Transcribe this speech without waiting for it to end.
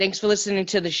Thanks for listening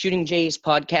to the Shooting Jays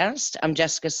podcast. I'm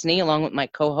Jessica Snee, along with my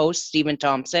co-host, Stephen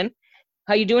Thompson.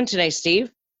 How you doing today,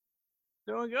 Steve?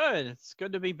 Doing good. It's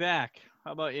good to be back.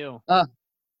 How about you?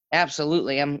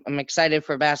 Absolutely. I'm excited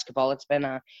for basketball. It's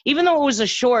been even though it was a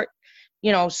short,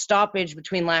 stoppage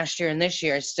between last year and this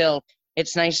year,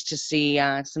 it's nice to see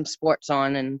some sports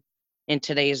on and in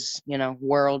today's,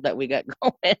 world that we got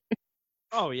going.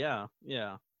 Oh yeah,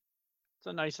 yeah. It's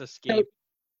a nice So, escape.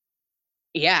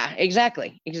 yeah,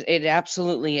 exactly. It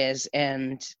absolutely is.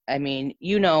 And I mean,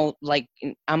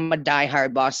 I'm a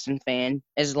diehard Boston fan.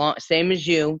 Same as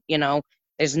you,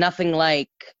 there's nothing like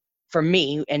for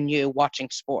me and you watching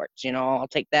sports. I'll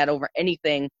take that over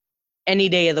anything, any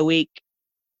day of the week.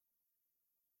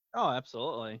 Oh,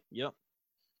 absolutely. Yep.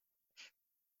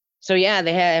 So yeah,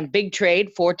 they had a big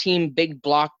trade, 14 big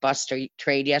blockbuster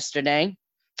trade yesterday.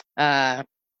 Uh,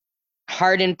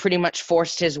 Harden pretty much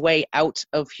forced his way out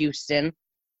of Houston.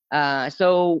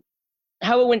 So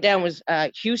how it went down was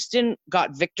Houston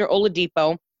got Victor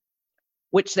Oladipo,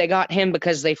 which they got him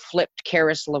because they flipped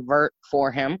Karis LeVert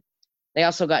for him. They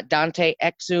also got Dante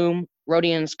Exum,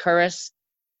 Rodions Kurucs,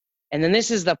 and then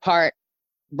this is the part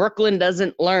Brooklyn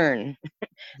doesn't learn.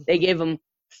 They gave him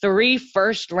 3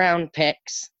 first-round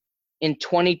picks in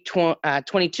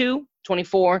 2022,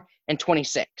 24, and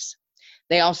 26.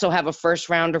 They also have a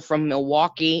first-rounder from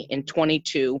Milwaukee in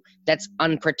 22 that's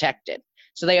unprotected.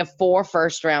 So they have 4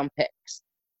 first-round picks.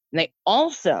 And they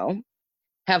also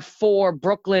have 4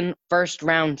 Brooklyn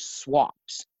first-round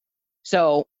swaps.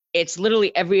 So it's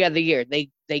literally every other year. They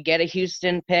get a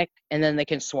Houston pick, and then they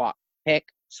can pick,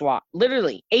 swap.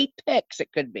 Literally 8 picks it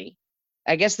could be.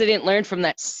 I guess they didn't learn from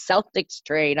that Celtics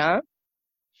trade, huh?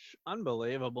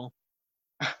 Unbelievable.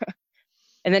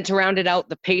 And then to round it out,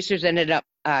 the Pacers ended up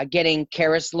getting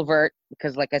Karis LeVert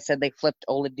because, like I said, they flipped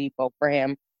Oladipo for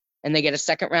him, and they get a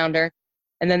second rounder.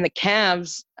 And then the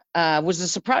Cavs was a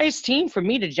surprise team for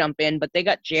me to jump in, but they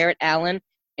got Jarrett Allen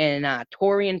and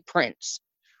Taurean Prince.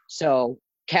 So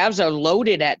Cavs are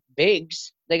loaded at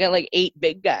bigs. They got like 8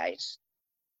 big guys.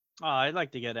 Oh, I'd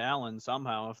like to get Allen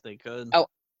somehow if they could. Oh,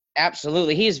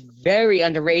 absolutely. He is very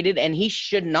underrated, and he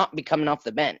should not be coming off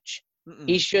the bench.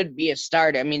 He Mm-mm. should be a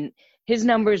starter. I mean, his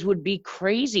numbers would be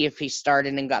crazy if he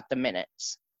started and got the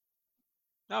minutes.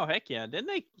 Oh heck yeah!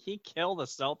 Didn't he kill the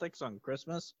Celtics on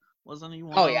Christmas? Wasn't he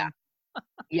one Oh, of yeah. them?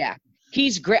 Yeah.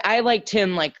 He's great. I liked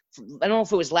him, I don't know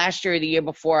if it was last year or the year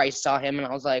before I saw him, and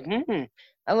I was like,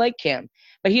 I like him.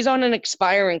 But he's on an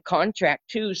expiring contract,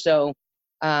 too, so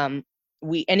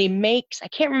he makes, I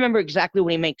can't remember exactly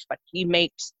what he makes, but he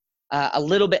makes a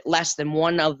little bit less than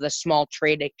one of the small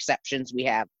trade exceptions we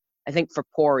have. I think for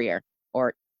Poirier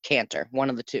or Cantor, one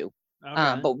of the two.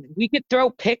 Okay. But we could throw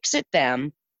picks at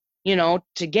them,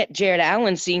 to get Jared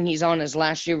Allen, seeing he's on his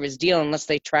last year of his deal, unless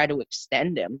they try to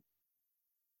extend him.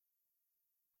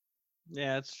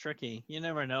 Yeah, it's tricky. You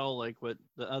never know, like what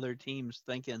the other team's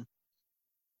thinking.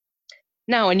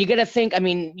 No, and you got to think. I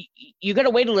mean, you got to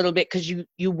wait a little bit because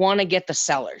you want to get the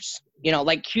sellers.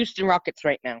 Like Houston Rockets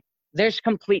right now. There's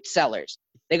complete sellers.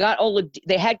 They got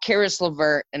They had Karis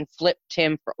LeVert and flipped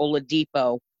him for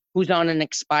Oladipo, who's on an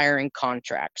expiring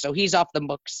contract, so he's off the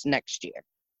books next year.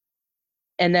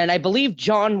 And then I believe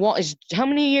John Wall is how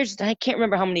many years? I can't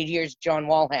remember how many years John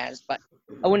Wall has, but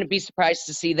I wouldn't be surprised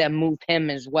to see them move him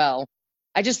as well.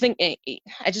 I just think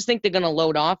they're gonna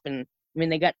load off, and I mean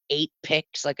they got 8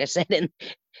 picks, like I said,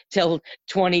 until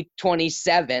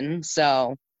 2027.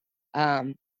 So,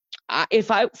 if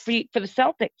for the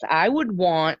Celtics, I would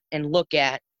want and look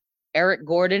at Eric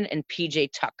Gordon and PJ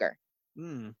Tucker.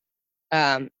 Hmm.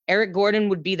 Eric Gordon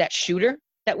would be that shooter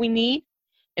that we need,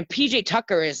 and PJ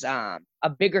Tucker is a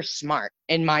bigger smart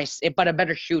but a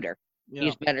better shooter. Yeah.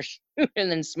 He's better shooter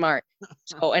than smart.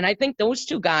 So, and I think those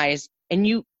 2 guys, and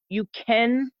you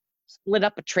can split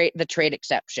up the trade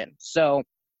exception. So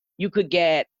you could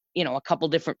get, a couple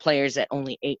different players at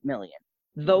only $8 million.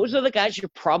 Those are the guys you're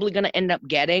probably going to end up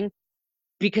getting,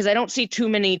 because I don't see too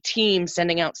many teams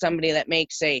sending out somebody that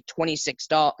makes, say,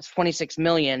 $26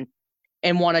 million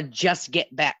and want to just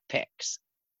get back picks.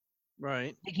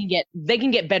 Right. They can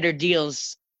get better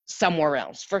deals somewhere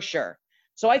else for sure.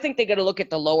 So I think they got to look at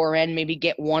the lower end, maybe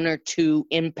get 1 or 2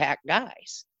 impact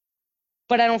guys.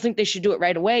 But I don't think they should do it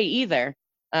right away either.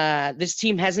 This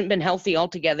team hasn't been healthy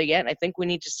altogether yet. I think we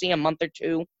need to see a month or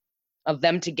 2 of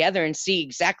them together and see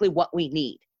exactly what we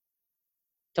need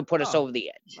to put us over the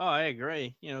edge. Oh, I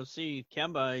agree. See,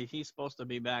 Kemba, he's supposed to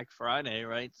be back Friday,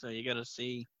 right? So you got to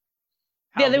see.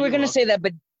 Yeah, they were going to say that,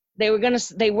 but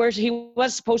he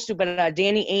was supposed to, but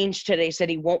Danny Ainge today said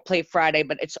he won't play Friday,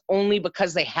 but it's only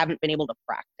because they haven't been able to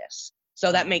practice.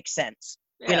 So that makes sense.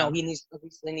 Yeah. He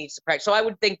obviously needs to practice. So I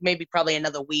would think maybe probably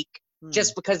another week,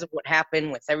 just because of what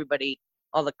happened with everybody,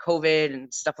 all the COVID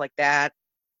and stuff like that.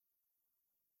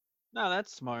 No,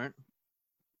 that's smart.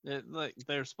 Like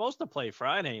they're supposed to play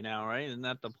Friday now, right? Isn't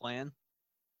that the plan?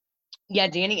 Yeah,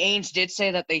 Danny Ainge did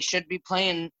say that they should be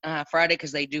playing Friday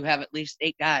because they do have at least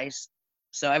 8 guys.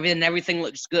 So everything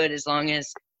looks good as long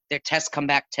as their tests come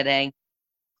back today.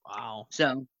 Wow.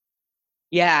 So,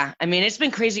 yeah, I mean, it's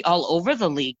been crazy all over the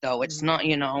league, though. It's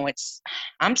Mhm. not,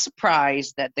 I'm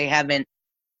surprised that they haven't,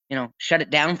 shut it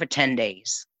down for 10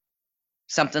 days,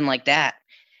 something like that.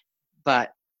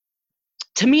 But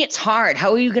to me, it's hard.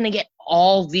 How are you going to get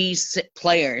all these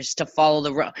players to follow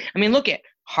the rules? I mean, look at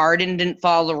Harden didn't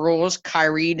follow the rules.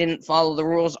 Kyrie didn't follow the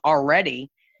rules already.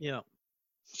 Yeah.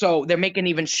 So they're making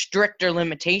even stricter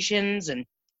limitations, and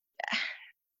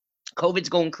COVID's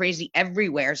going crazy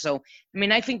everywhere. So, I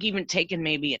mean, I think even taking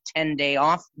maybe a 10-day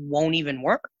off won't even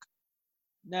work.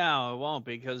 No, it won't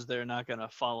because they're not going to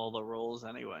follow the rules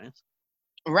anyways.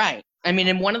 Right. I mean,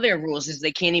 and one of their rules is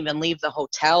they can't even leave the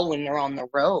hotel when they're on the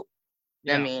road.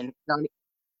 Yeah. I mean,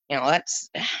 that's,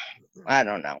 I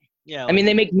don't know. Yeah. I mean,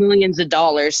 they make millions of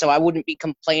dollars, so I wouldn't be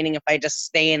complaining if I just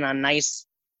stay in a nice,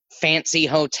 fancy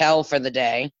hotel for the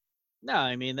day. No,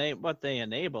 I mean they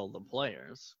enable the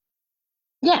players.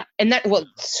 Yeah, and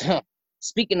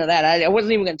speaking of that, I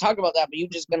wasn't even going to talk about that, but you're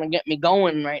just going to get me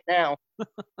going right now.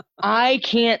 I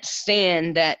can't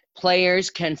stand that players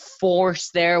can force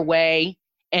their way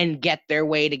and get their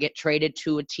way to get traded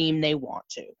to a team they want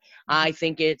to. I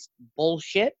think it's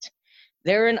bullshit.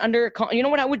 They're you know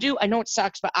what I would do? I know it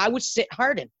sucks, but I would sit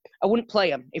Harden. I wouldn't play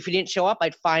him. If he didn't show up,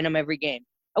 I'd fine him every game.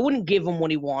 I wouldn't give him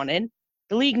what he wanted.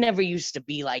 The league never used to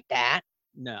be like that.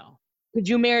 No. Could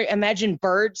you imagine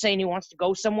Bird saying he wants to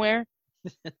go somewhere?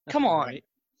 Come on. Right.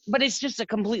 But it's just a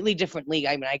completely different league.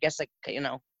 I mean, I guess, because,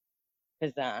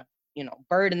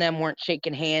 Bird and them weren't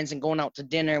shaking hands and going out to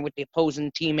dinner with the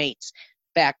opposing teammates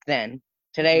back then.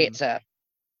 Today, it's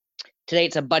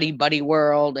a buddy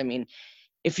world. I mean,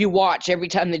 if you watch, every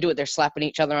time they do it, they're slapping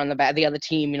each other on the back, the other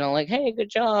team, like, hey, good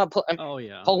job. Oh,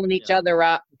 yeah. Pulling each other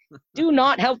up. Do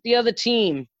not help the other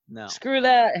team. No. Screw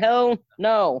that. Hell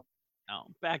no. No.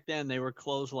 Back then, they were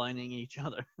clotheslining each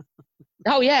other.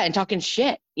 Oh, yeah, and talking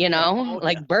shit,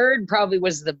 like yeah. Bird probably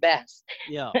was the best.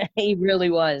 Yeah. He really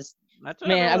was. That's what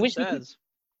Man, I everyone wish says.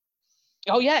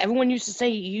 Oh, yeah, everyone used to say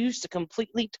he used to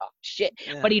completely talk shit,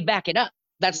 Yeah. but he'd back it up.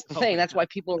 That's the thing. That's why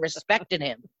people respected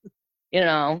him.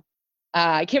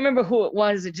 I can't remember who it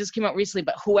was. It just came out recently,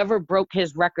 but whoever broke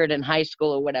his record in high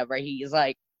school or whatever, he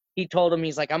told him,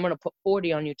 I'm going to put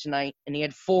 40 on you tonight. And he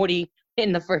had 40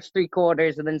 in the first 3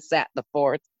 quarters and then sat the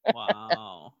fourth.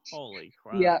 Wow. Holy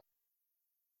crap. Yeah.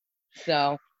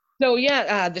 So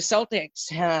yeah, the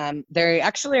Celtics, they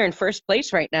actually are in first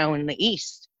place right now in the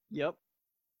East. Yep.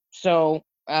 So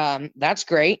that's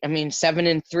great. I mean,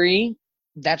 7-3,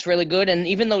 that's really good. And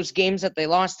even those games that they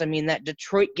lost, I mean, that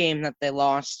Detroit game that they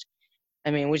lost, I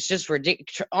mean, was just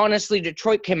ridiculous. Honestly,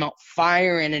 Detroit came out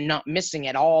firing and not missing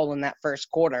at all in that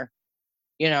first quarter,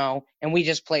 and we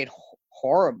just played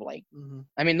horribly. Mm-hmm.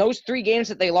 I mean, those 3 games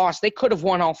that they lost, they could have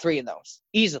won all 3 of those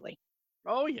easily.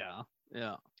 Oh, yeah.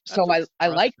 Yeah. So I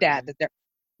like that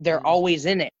they're always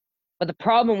in it. But the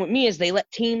problem with me is they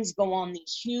let teams go on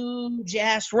these huge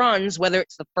ass runs, whether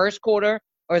it's the first quarter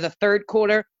or the third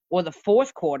quarter or the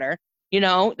fourth quarter,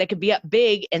 they could be up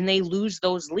big and they lose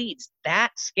those leads.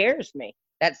 That scares me.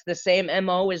 That's the same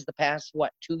MO as the past,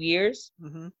 2 years?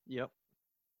 Mm-hmm. Yep.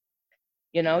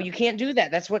 You can't do that.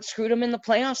 That's what screwed them in the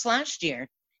playoffs last year.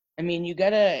 I mean,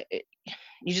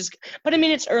 but I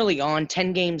mean, it's early on,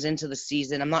 10 games into the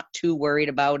season. I'm not too worried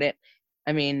about it.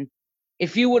 I mean,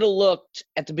 if you would have looked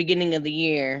at the beginning of the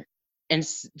year and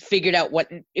figured out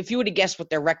if you would have guessed what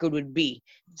their record would be,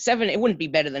 it wouldn't be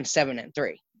better than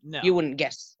 7-3. No. You wouldn't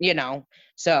guess,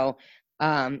 So,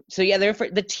 yeah,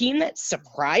 the team that's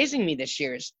surprising me this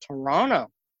year is Toronto.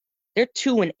 They're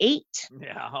 2-8.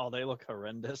 Yeah. Oh, they look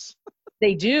horrendous.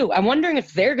 They do. I'm wondering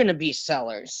if they're going to be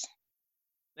sellers.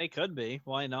 They could be.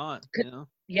 Why not?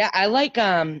 Yeah, I like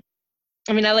I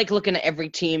like looking at every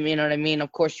team, you know what I mean?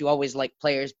 Of course you always like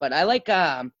players, but I like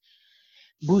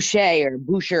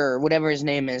Boucher or whatever his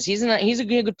name is. He's a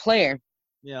good player.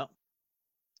 Yeah.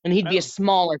 And he'd be a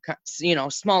smaller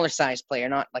size player,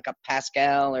 not like a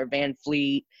Pascal or Van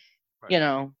Fleet,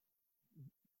 right.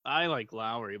 I like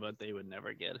Lowry, but they would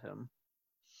never get him.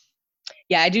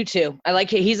 Yeah, I do too. I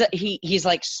like it. He's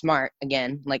like smart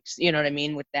again, like, you know what I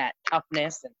mean, with that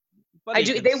toughness. And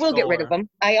they will get rid of him.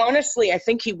 I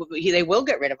think they will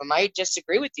get rid of him. I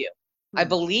disagree with you. I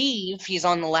believe he's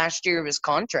on the last year of his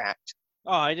contract.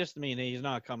 Oh, I just mean he's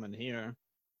not coming here.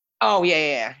 Oh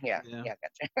yeah. Yeah.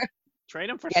 Gotcha. Trade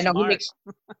him for Yeah, no, he Smart. makes.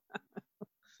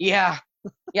 Yeah,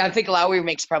 yeah. I think Lowry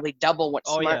makes probably double what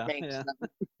Oh Smart yeah, makes.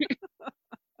 yeah.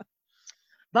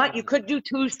 But you could do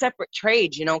two separate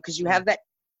trades, because you Mm. have that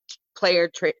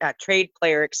trade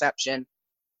player exception,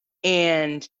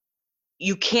 and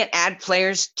you can't add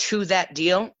players to that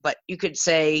deal. But you could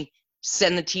say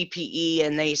send the TPE,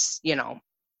 and I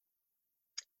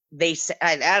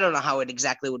don't know how it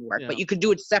exactly would work, Yeah. but you could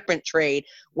do a separate trade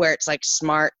where it's like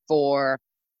Smart for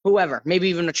whoever, maybe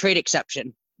even a trade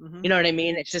exception. Mm-hmm. You know what I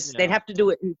mean? It's just Yeah. they'd have to do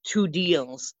it in two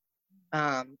deals.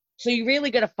 So you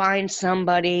really got to find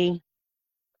somebody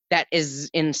that is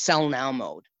in sell now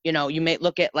mode. You may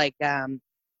look at like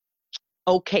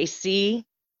OKC,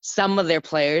 some of their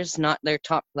players, not their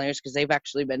top players, because they've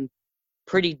actually been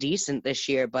pretty decent this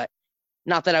year, but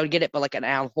not that I would get it, but like an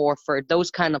Al Horford,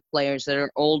 those kind of players that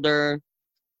are older.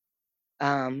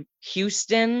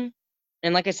 Houston,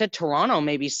 and like I said, Toronto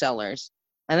may be sellers.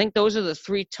 I think those are the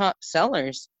three top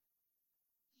sellers.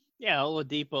 Yeah,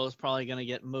 Oladipo is probably going to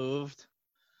get moved.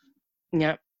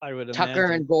 Yeah, I would Tucker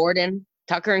imagine. and Gordon.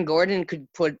 Tucker and Gordon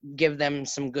could give them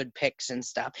some good picks and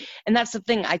stuff. And that's the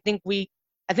thing. I think we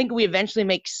eventually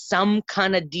make some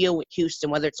kind of deal with Houston,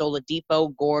 whether it's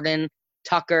Oladipo, Gordon,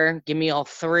 Tucker. Give me all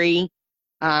three.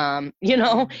 Right.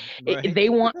 They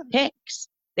want picks.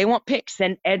 They want picks.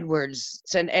 Send Edwards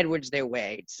their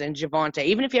way. Send Javonte.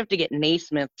 Even if you have to get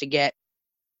Naismith to get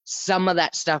some of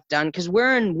that stuff done, because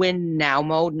we're in win now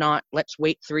mode, not let's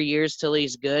wait 3 years till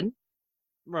he's good.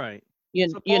 Right. You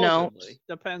know.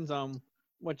 Depends on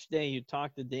which day you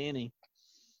talk to Danny.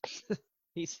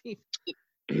 he's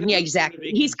Yeah,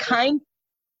 exactly. He's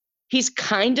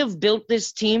kind of built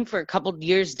this team for a couple of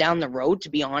years down the road, to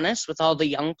be honest, with all the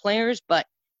young players.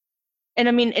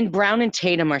 And Brown and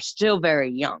Tatum are still very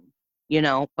young,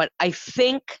 But I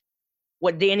think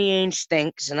what Danny Ainge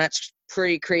thinks, and that's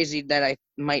pretty crazy that I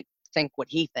might think what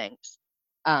he thinks.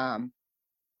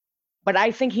 But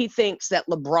I think he thinks that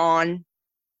LeBron,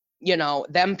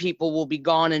 them people will be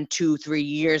gone in 2-3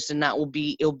 years, and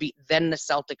then the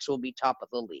Celtics will be top of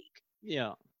the league.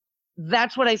 Yeah.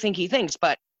 That's what I think he thinks,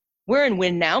 but we're in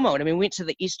win now mode. I mean, we went to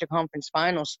the Eastern Conference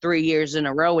Finals 3 years in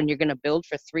a row, and you're going to build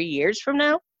for 3 years from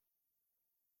now?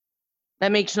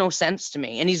 That makes no sense to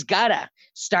me. And he's got to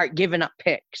start giving up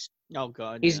picks. Oh,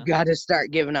 God, He's yeah. got to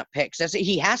start giving up picks.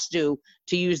 He has to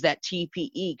use that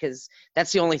TPE, because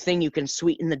that's the only thing you can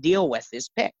sweeten the deal with is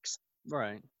picks.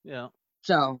 Right, yeah.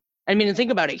 So, I mean,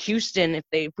 think about it. Houston,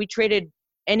 if we traded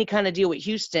any kind of deal with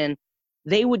Houston,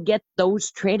 they would get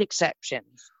those trade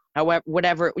exceptions. However,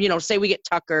 whatever, say we get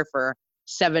Tucker for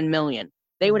 $7 million,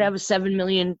 they would have a $7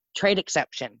 million trade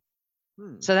exception.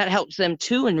 So that helps them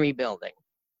too in rebuilding.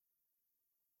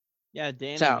 Yeah,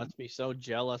 Danny must be so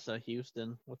jealous of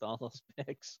Houston with all those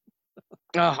picks.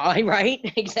 Oh, right,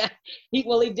 exactly. He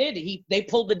did. They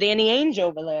pulled the Danny Ainge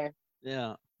over there.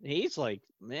 Yeah, he's like,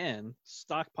 man,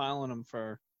 stockpiling them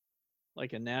for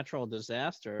like a natural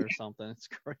disaster or something. It's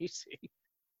crazy.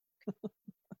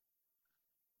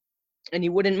 And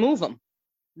you wouldn't move him.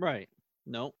 Right.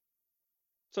 Nope.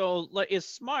 So, like, is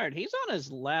Smart? He's on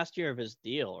his last year of his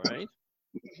deal, right?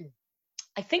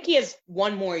 I think he has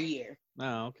one more year.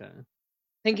 Oh, okay. I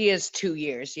think he has 2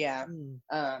 years, yeah.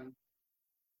 But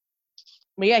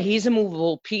yeah, he's a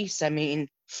movable piece. I mean,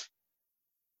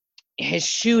 his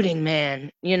shooting,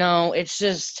 man, it's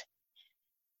just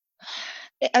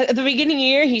at the beginning of the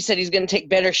year, he said he's going to take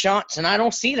better shots, and I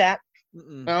don't see that.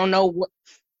 I don't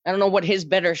know what his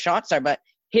better shots are, but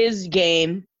his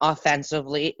game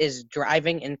offensively is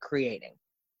driving and creating.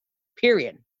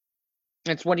 Period.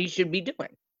 That's what he should be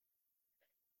doing.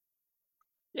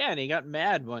 Yeah, and he got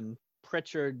mad when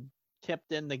Pritchard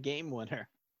tipped in the game winner.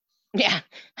 Yeah.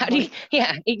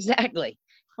 Yeah, exactly.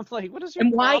 I'm like, what is your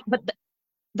problem? Why? But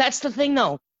that's the thing,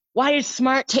 though. Why is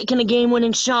Smart taking a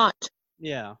game-winning shot?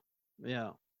 Yeah.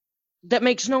 That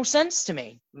makes no sense to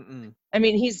me. I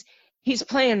mean, he's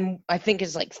playing, I think,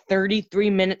 is like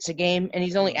 33 minutes a game, and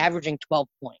he's only averaging 12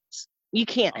 points. You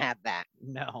can't have that.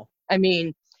 No. I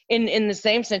mean, in the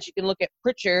same sense, you can look at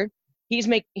Pritchard. He's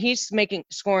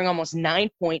scoring almost 9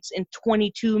 points in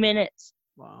 22 minutes.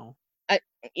 Wow. I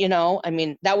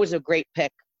mean, that was a great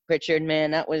pick, Pritchard,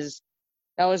 man. That was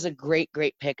a great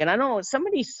pick. And I know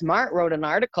somebody smart wrote an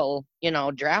article,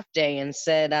 draft day, and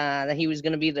said that he was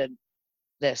going to be the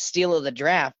steal of the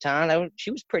draft, huh?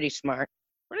 She was pretty smart.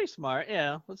 Pretty smart,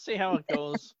 yeah. Let's see how it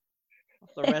goes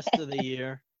the rest of the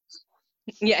year.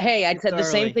 Yeah, hey, I said the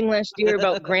same thing last year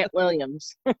about Grant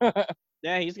Williams.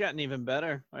 Yeah, he's gotten even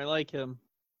better. I like him.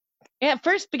 Yeah,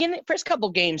 first couple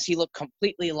games he looked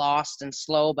completely lost and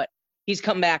slow, but he's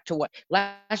come back to what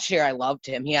last year I loved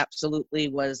him. He absolutely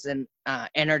was an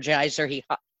energizer.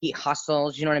 He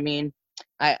hustles. You know what I mean?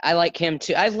 I like him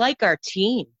too. I like our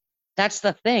team. That's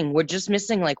the thing. We're just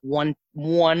missing like one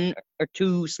or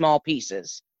two small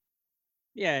pieces.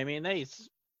 Yeah, I mean they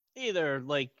either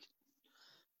like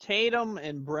Tatum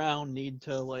and Brown need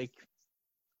to like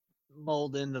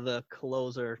mold into the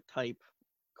closer type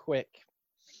quick.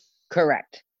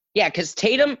 Correct. Yeah, because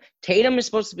Tatum is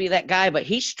supposed to be that guy, but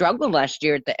he struggled last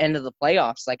year at the end of the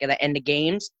playoffs, like at the end of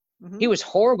games. He was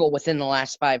horrible within the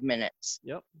last 5 minutes.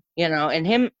 Yep. You know,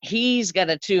 and he's got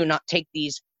to too not take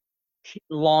these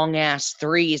long ass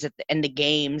threes at the end of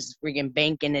games, freaking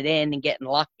banking it in and getting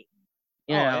lucky.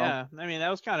 You know? Yeah. I mean, that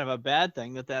was kind of a bad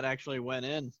thing that actually went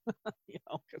in. You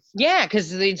know, yeah,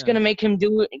 because it's gonna make him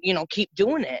do it. You know, keep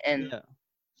doing it, and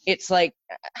it's like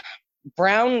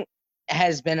Brown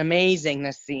has been amazing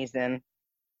this season.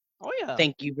 Oh yeah.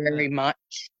 Thank you very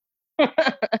much.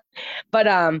 but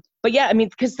yeah, I mean,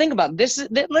 because think about this.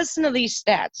 Listen to these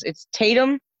stats. It's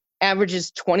Tatum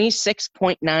averages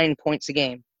 26.9 points a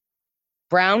game.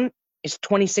 Brown is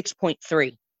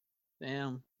 26.3.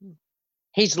 Damn.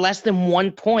 He's less than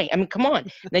 1 point. I mean, come on.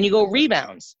 Then you go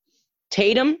rebounds.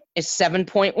 Tatum is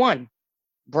 7.1.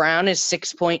 Brown is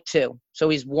 6.2. So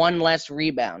he's one less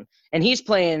rebound. And he's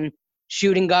playing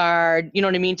shooting guard. You know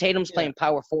what I mean? Tatum's playing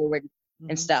power forward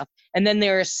and stuff. And then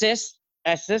their assists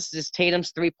is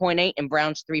Tatum's 3.8 and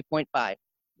Brown's 3.5. Wow.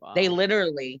 They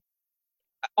literally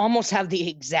almost have the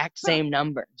exact same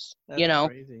numbers. That's you know?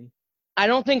 Crazy. I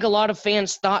don't think a lot of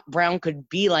fans thought Brown could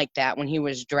be like that when he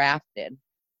was drafted.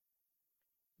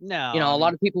 No. You know, a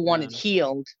lot of people wanted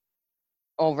Hield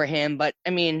over him, but I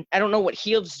mean, I don't know what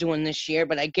Hield's doing this year,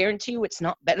 but I guarantee you it's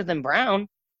not better than Brown.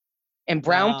 And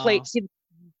Brown plays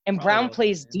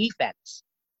defense.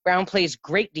 Brown plays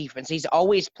great defense. He's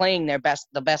always playing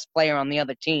the best player on the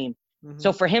other team.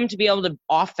 So for him to be able to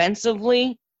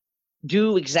offensively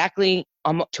do exactly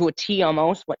to a T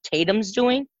almost what Tatum's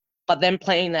doing, but then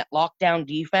playing that lockdown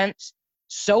defense,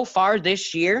 so far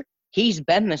this year, he's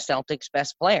been the Celtics'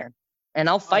 best player. And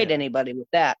I'll fight anybody with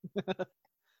that.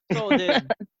 So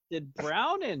did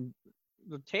Brown and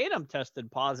Tatum tested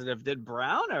positive? Did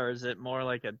Brown, or is it more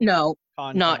like a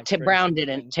Brown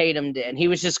didn't. Tatum did. He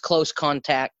was just close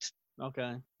contact.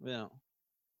 Okay, yeah.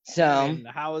 So and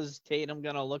how is Tatum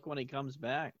gonna look when he comes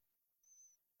back?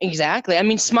 Exactly. I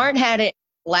mean, Smart had it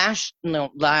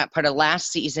part of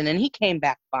last season, and he came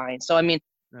back fine. So I mean,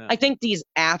 I think these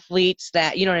athletes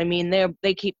that, you know what I mean,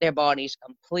 they keep their bodies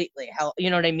completely healthy. You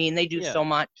know what I mean? They do so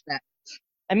much that,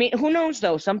 I mean, who knows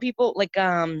though? Some people like,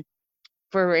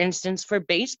 for instance, for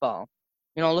baseball,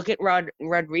 you know, look at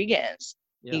Rodriguez.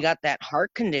 He got that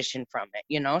heart condition from it,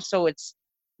 you know? So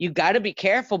you got to be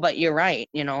careful, but you're right.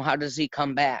 You know, how does he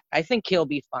come back? I think he'll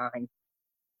be fine.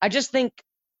 I just think,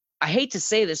 I hate to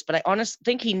say this, but I honestly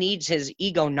think he needs his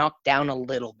ego knocked down a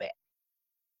little bit.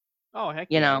 Oh, heck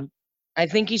you know, I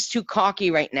think he's too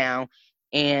cocky right now,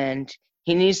 and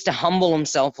he needs to humble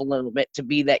himself a little bit to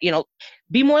be that, you know,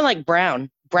 be more like Brown.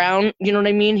 Brown, you know what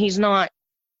I mean? He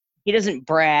doesn't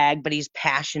brag, but he's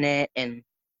passionate, and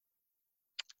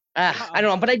I don't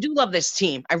know, but I do love this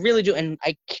team. I really do, and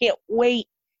I can't wait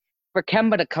for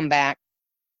Kemba to come back,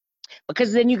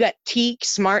 because then you got Teague,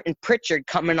 Smart, and Pritchard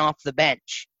coming off the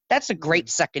bench. That's a great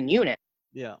second unit.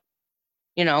 Yeah.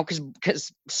 You know,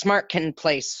 because Smart can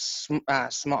play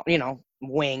small, you know,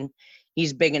 wing.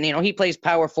 He's big, and, you know, he plays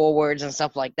power forwards and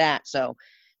stuff like that. So,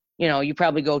 you know, you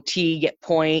probably go Teague at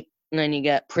point, and then you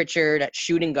got Pritchard at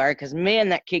shooting guard, because, man,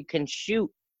 that kid can shoot.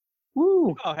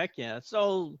 Woo. Oh, heck yeah.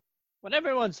 So when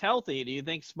everyone's healthy, do you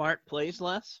think Smart plays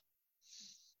less?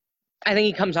 I think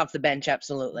he comes off the bench,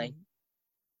 absolutely.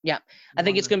 Yeah. I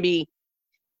think it's going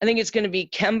to be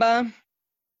Kemba.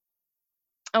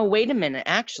 Oh, wait a minute,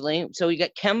 actually. So you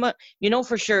got Kemba. You know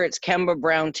for sure it's Kemba,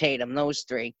 Brown, Tatum, those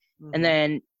three. And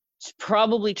then it's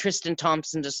probably Tristan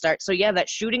Thompson to start. So, yeah, that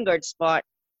shooting guard spot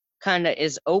kind of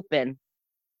is open.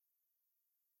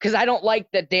 Because I don't like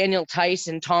that Daniel Tice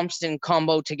and Thompson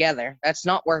combo together. That's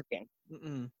not working.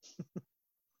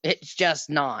 It's just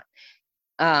not.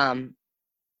 And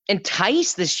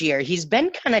Tice this year, he's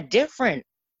been kind of different.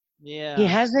 Yeah.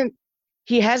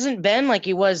 He hasn't been like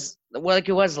he was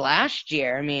last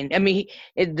year. I mean,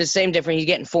 the same difference. He's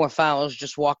getting 4 fouls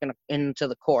just walking into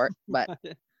the court. But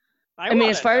I mean,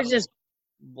 as far as just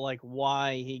like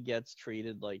why he gets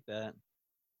treated like that.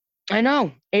 I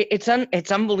know it's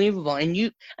unbelievable.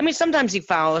 And sometimes he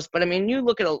fouls, but I mean, you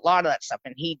look at a lot of that stuff,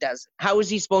 and he does. How is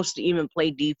he supposed to even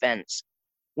play defense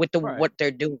with what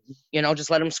they're doing? You know, just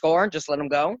let him score, just let him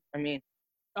go. I mean,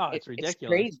 it's ridiculous. It's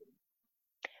crazy.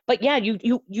 But yeah, you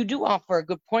do offer a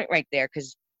good point right there,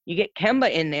 because You get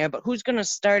Kemba in there, but who's going to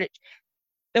start it?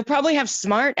 They'll probably have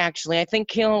Smart, actually. I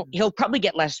think he'll probably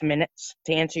get less minutes,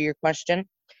 to answer your question,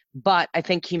 but I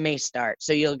think he may start.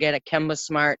 So you'll get a Kemba,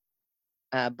 Smart,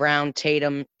 Brown,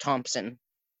 Tatum, Thompson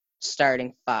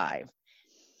starting 5.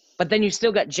 But then you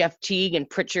still got Jeff Teague and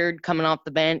Pritchard coming off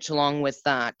the bench, along with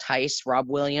Tice, Rob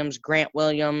Williams, Grant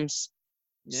Williams.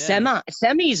 Yeah.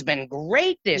 Semi's been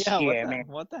great this Yeah, year, man.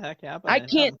 what the heck happened I to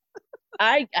can't. him?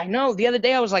 I know. The other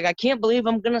day I was like, I can't believe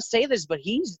I'm gonna say this, but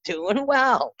he's doing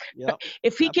well. Yep.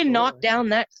 If he can knock Absolutely. down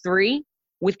that 3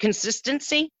 with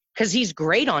consistency, because he's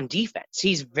great on defense,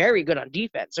 he's very good on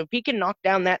defense. So if he can knock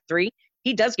down that 3,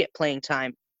 he does get playing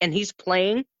time, and he's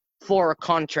playing for a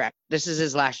contract. This is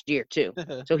his last year too,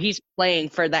 so he's playing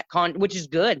for that which is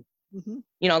good. Mhm.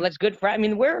 You know, that's good for. I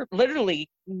mean, we're literally,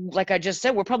 like I just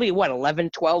said, we're probably 11,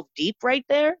 12 deep right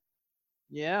there.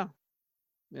 Yeah.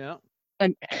 Yeah.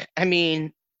 And I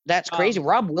mean, that's crazy.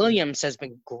 Rob Williams has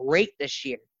been great this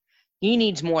year. He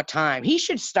needs more time. He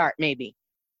should start maybe.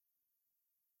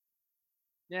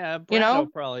 Yeah, You Brad will know?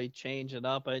 probably change it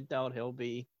up. I doubt he'll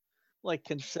be like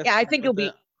consistent Yeah, I think with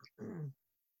it.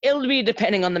 it'll be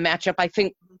depending on the matchup. I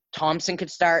think Thompson could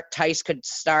start, Tice could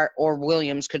start, or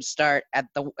Williams could start at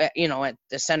the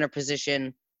center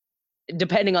position,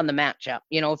 depending on the matchup.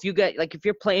 You know, if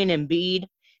you're playing Embiid,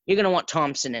 you're gonna want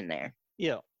Thompson in there.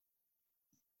 Yeah.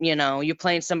 You know, you're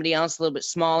playing somebody else a little bit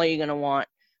smaller, you're gonna want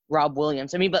Rob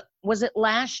Williams. I mean, but was it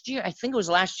last year? I think it was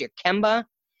last year. It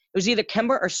was either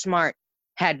Kemba or Smart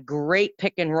had great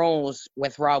pick and rolls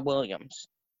with Rob Williams.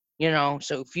 You know,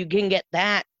 so if you can get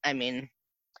that, I mean,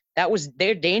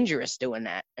 they're dangerous doing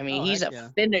that. I mean, he's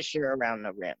a finisher around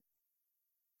the rim.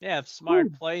 Yeah, if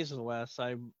Smart plays less,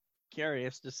 I'm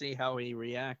curious to see how he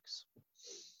reacts.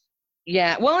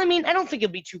 Yeah, well, I mean, I don't think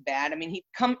it'll be too bad. I mean,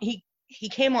 he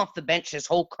came off the bench his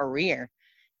whole career.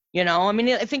 You know, I mean,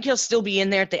 I think he'll still be in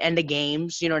there at the end of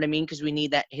games. You know what I mean? Because we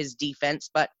need his defense,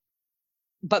 but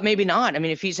maybe not. I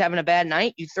mean, if he's having a bad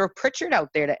night, you throw Pritchard out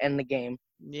there to end the game.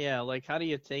 Yeah, like how do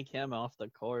you take him off the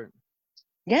court?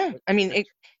 Yeah, I mean,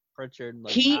 Pritchard.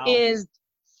 Like, he's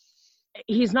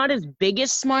not as big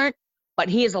as Smart, but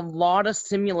he has a lot of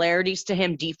similarities to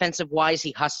him defensive wise.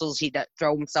 He hustles. He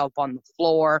throw himself on the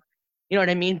floor. You know what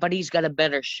I mean? But he's got a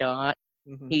better shot.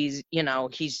 Mm-hmm.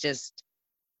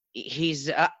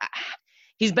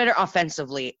 He's better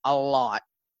offensively a lot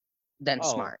than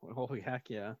Smart. Oh, heck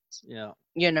yeah. Yeah.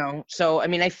 You know, so I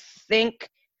mean, I think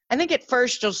at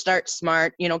first you'll start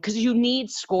Smart, you know, because you need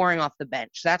scoring off the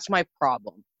bench. That's my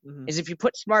problem. Mm-hmm. Is if you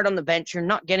put Smart on the bench, you're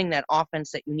not getting that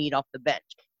offense that you need off the bench.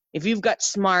 If you've got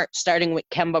Smart starting with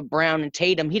Kemba, Brown, and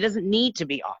Tatum, he doesn't need to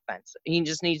be offensive. He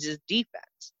just needs his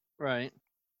defense. Right.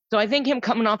 So I think him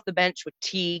coming off the bench with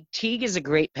Teague is a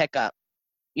great pickup.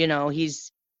 You know,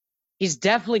 he's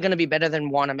definitely going to be better than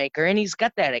Wanamaker, and he's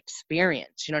got that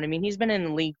experience. You know what I mean? He's been in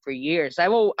the league for years. I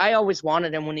always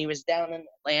wanted him when he was down in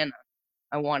Atlanta.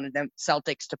 I wanted them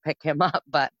Celtics to pick him up,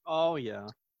 but oh yeah.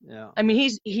 Yeah. I mean,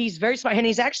 he's very smart, and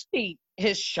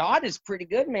his shot is pretty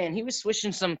good, man. He was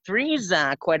swishing some threes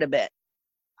quite a bit.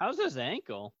 How's his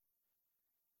ankle?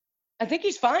 I think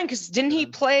he's fine because didn't he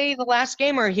play the last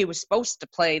game, or he was supposed to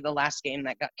play the last game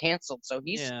that got canceled? So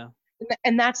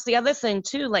and that's the other thing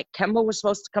too. Like Kemba was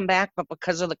supposed to come back, but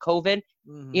because of the COVID,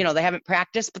 you know, they haven't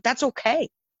practiced. But that's okay.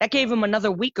 That gave him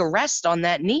another week of rest on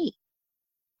that knee.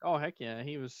 Oh heck yeah,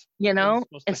 he was. You know,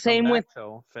 and same with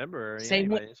February.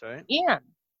 Right?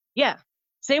 Yeah.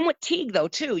 Same with Teague though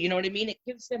too. You know what I mean? It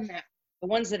gives them the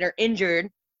ones that are injured.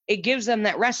 It gives them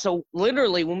that rest. So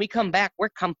literally, when we come back, we're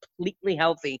completely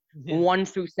healthy, 1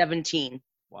 through 17.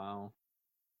 Wow.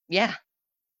 Yeah,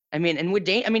 I mean,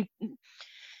 and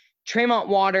Tremont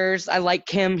Waters, I like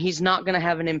him. He's not going to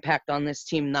have an impact on this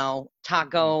team, though.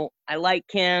 Taco, I like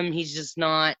him. He's just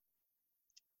not.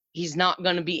 He's not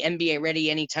going to be NBA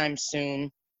ready anytime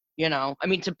soon. You know, I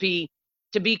mean, to be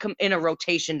in a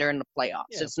rotation during the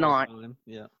playoffs, it's not.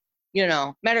 Yeah. You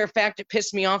know, matter of fact, it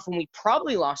pissed me off when we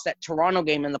probably lost that Toronto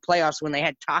game in the playoffs when they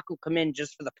had Taco come in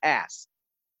just for the pass.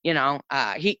 You know,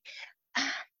 I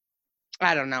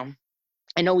don't know.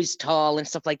 I know he's tall and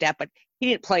stuff like that, but he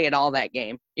didn't play at all that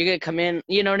game. You're going to come in,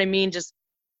 you know what I mean? Just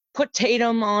put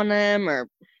Tatum on him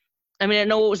I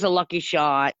know it was a lucky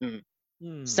shot and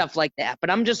stuff like that, but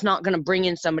I'm just not going to bring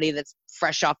in somebody that's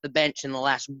fresh off the bench in the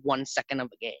last 1 second of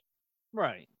a game.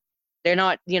 Right. They're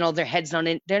not, you know, their head's not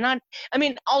in. They're not. I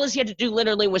mean, all he had to do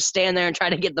literally was stand there and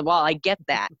try to get the ball. I get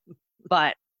that,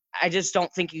 but I just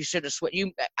don't think you should have switched.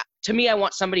 To me, I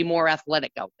want somebody more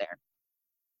athletic out there.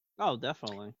 Oh,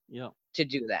 definitely. Yeah. To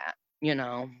do that, you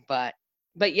know, but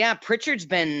yeah, Pritchard's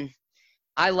been.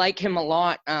 I like him a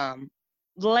lot.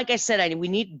 like I said, we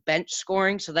need bench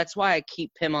scoring, so that's why I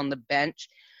keep him on the bench.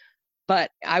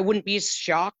 But I wouldn't be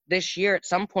shocked this year at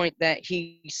some point that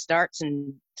he starts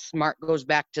and Smart goes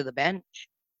back to the bench.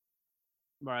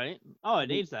 Right? Oh, it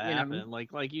needs to You know, happen.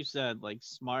 Like you said, like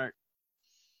Smart,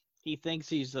 he thinks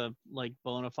he's a like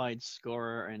bona fide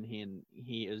scorer, and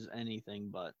he is anything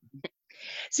but.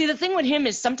 see, the thing with him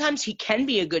is sometimes he can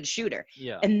be a good shooter,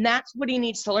 Yeah. and that's what he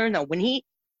needs to learn though.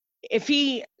 If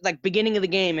he like beginning of the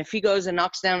game, if he goes and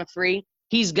knocks down a three,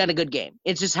 he's got a good game.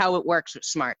 It's just how it works with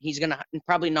Smart. He's gonna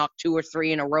probably knock 2 or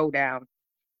 3 in a row down.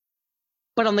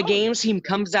 But on the Oh, games he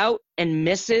comes out and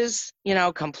misses,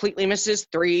 completely misses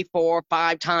 3, 4,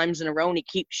 5 times in a row, and he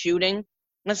keeps shooting.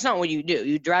 That's not what you do.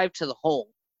 You drive to the hole.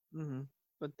 mm-hmm.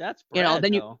 But that's Brad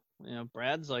Then you, though.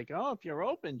 Brad's like, oh, if you're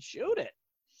open, shoot it.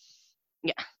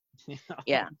 yeah, You know?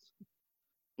 yeah,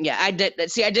 yeah. I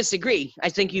disagree. I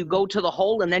think you go to the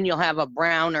hole, and then you'll have a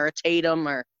Brown or a Tatum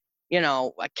or,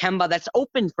 a Kemba that's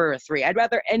open for a three. I'd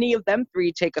rather any of them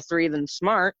three take a three than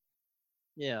Smart.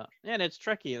 Yeah, and it's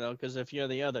tricky though, because if you're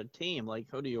the other team, like,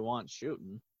 who do you want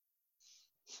shooting?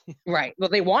 Right. Well,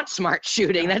 they want Smart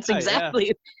shooting. That's Yeah, yeah.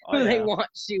 exactly Oh who they yeah. want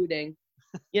shooting.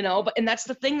 And that's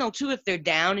the thing though too. If they're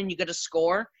down and you got to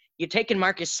score, you're taking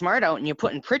Marcus Smart out and you're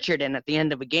putting Pritchard in at the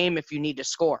end of a game if you need to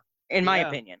score. In my Yeah.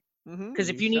 opinion, Mm-hmm. because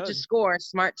if You you need to should. score,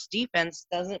 Smart's defense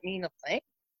doesn't mean a thing.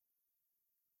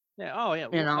 Yeah. Oh yeah.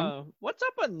 You know, What's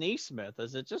up with Neesmith?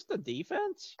 Is it just the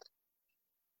defense?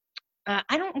 I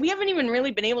don't. We haven't even really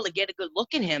been able to get a good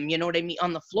look at him. You know what I mean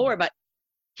on the floor, but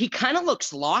he kind of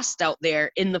looks lost out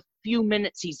there in the few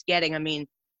minutes he's getting. I mean,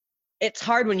 it's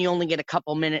hard when you only get a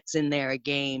couple minutes in there a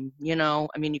game. I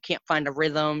mean, you can't find a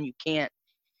rhythm. You can't.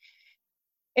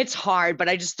 It's hard, but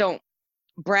I just don't.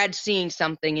 Brad's seeing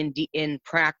something in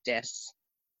practice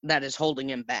that is holding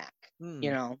him back.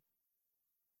 Hmm.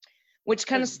 Which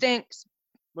kind of stinks.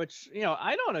 Which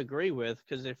I don't agree with,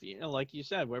 because if like you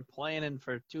said, we're planning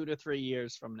for 2 to 3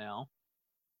 years from now.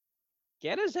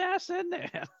 Get his ass in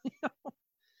there.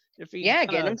 If he's Get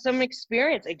him some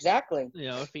experience. Exactly.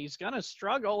 if he's gonna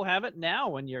struggle, have it now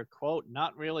when you're quote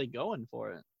not really going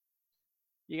for it.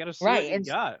 You got to see what you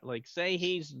got. Like, say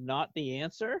he's not the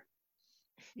answer,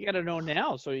 you got to know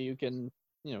now so you can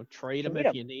trade him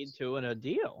if you need to in a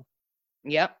deal.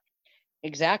 Yep,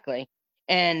 exactly.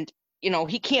 And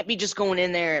he can't be just going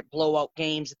in there at blowout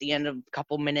games at the end of a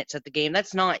couple minutes at the game.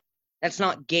 That's not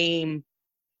gameplay.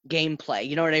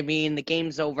 You know what I mean? The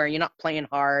game's over. You're not playing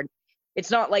hard.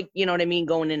 It's not like, you know what I mean,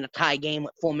 going in a tie game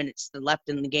with 4 minutes left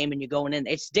in the game and you're going in.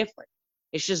 It's different.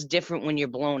 It's just different when you're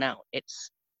blown out. It's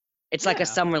like a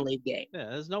summer league game. Yeah,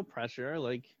 there's no pressure.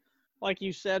 Like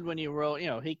you said when you wrote,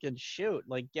 he can shoot.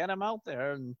 Like, get him out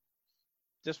there and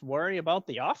just worry about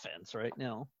the offense right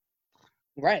now.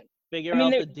 Right. Figure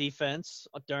out the defense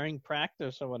during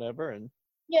practice or whatever. And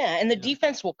the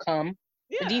defense will come.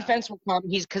 Yeah. The defense will come.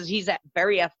 Because he's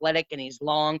very athletic and he's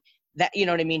long. That, you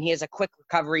know what I mean? He has a quick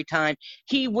recovery time.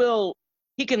 He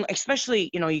can, especially,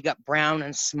 you got Brown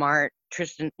and Smart,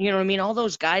 Tristan, you know what I mean? All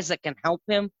those guys that can help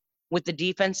him with the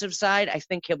defensive side. I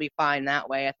think he'll be fine that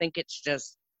way. I think it's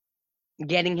just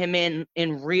getting him in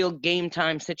real game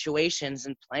time situations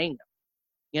and playing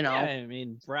them, Yeah, I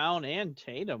mean, Brown and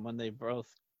Tatum, when they both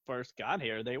first got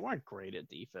here, they weren't great at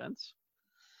defense.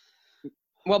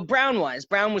 Well, Brown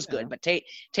was good, but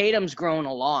Tatum's grown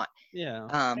a lot.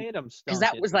 Yeah, Tatum's because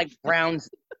that was like Brown's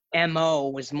MO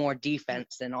was more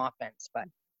defense than offense. But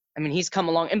I mean, he's come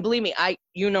along, and believe me,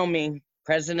 me,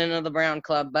 president of the Brown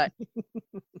Club, but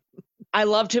I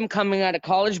loved him coming out of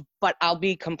college. But I'll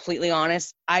be completely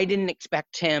honest, I didn't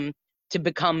expect him to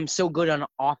become so good on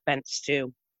offense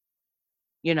too.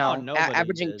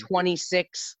 Averaging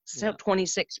 26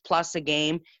 plus a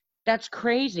game. That's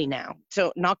crazy now.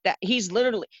 So he's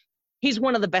one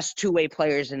of the best two-way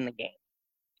players in the game.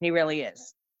 He really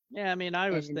is. Yeah, I mean,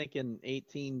 I was thinking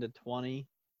 18 to 20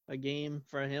 a game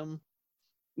for him.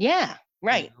 Yeah,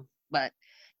 right. But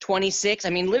 26, I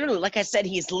mean, literally, like I said,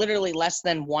 he's literally less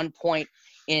than 1 point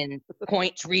in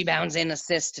points, rebounds, and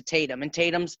assists to Tatum. And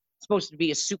Tatum's supposed to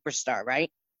be a superstar,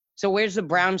 right? So where's the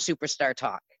Brown superstar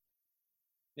talk?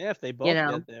 Yeah, if they both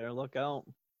get there, look out.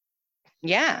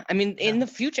 Yeah, I mean, in the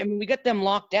future, I mean, we got them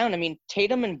locked down. I mean,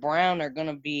 Tatum and Brown are going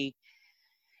to be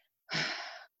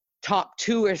top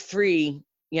 2 or 3,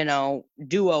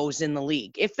 duos in the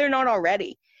league, if they're not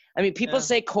already. I mean, people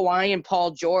say Kawhi and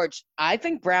Paul George. I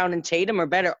think Brown and Tatum are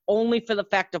better only for the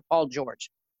fact of Paul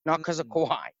George, not because of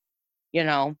Kawhi.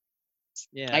 Yeah.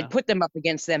 I'd put them up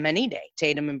against them any day,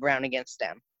 Tatum and Brown against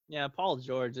them. Yeah, Paul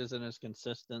George isn't as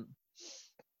consistent.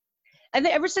 I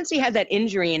think ever since he had that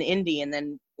injury in Indy and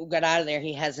then got out of there,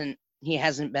 he hasn't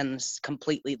been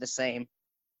completely the same.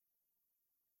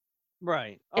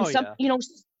 Right. And Oh yeah.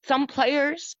 some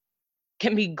players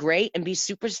can be great and be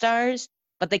superstars,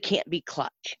 but they can't be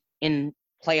clutch in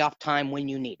playoff time when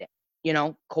you need it.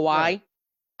 Kawhi, Right.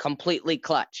 completely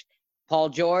clutch. Paul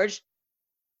George,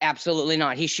 absolutely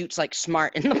not. He shoots like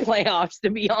smart in the playoffs, to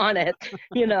be honest.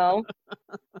 He's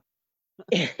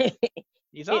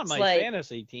on It's my like,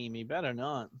 fantasy team. He better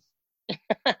not.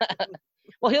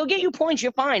 well, he'll get you points.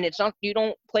 You're fine. It's not, you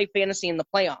don't play fantasy in the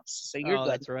playoffs, so you're Oh,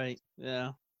 good. that's right.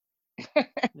 Yeah.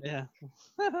 Yeah.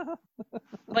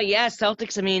 But yeah,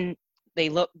 Celtics, I mean, they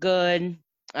look good.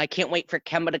 I can't wait for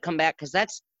Kemba to come back because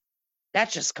that's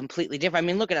just completely different. I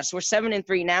mean, look at us. We're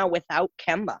 7-3 now without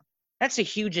Kemba. That's a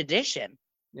huge addition.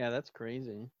 Yeah, that's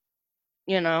crazy.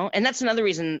 And that's another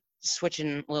reason,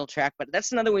 switching a little track, but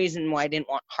that's another reason why I didn't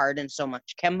want Harden so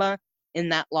much. Kemba in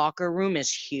that locker room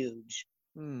is huge.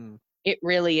 It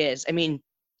really is. I mean,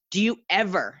 do you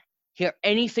ever hear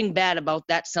anything bad about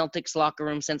that Celtics locker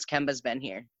room since Kemba's been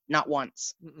here? Not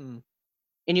once. Mm-mm.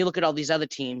 And you look at all these other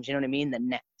teams, you know what I mean? The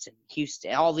Nets and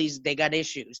Houston, all these, they got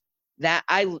issues. That's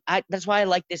why I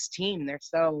like this team.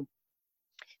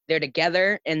 They're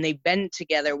together, and they've been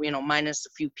together, minus a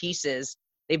few pieces.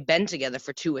 They've been together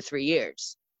for 2 or 3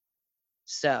 years.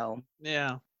 So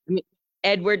yeah, I mean,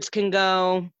 Edwards can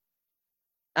go.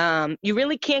 You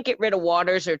really can't get rid of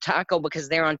Waters or Taco because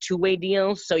they're on 2-way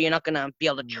deals, so you're not gonna be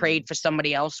able to trade for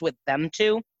somebody else with them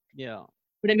too. Yeah.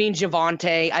 But I mean,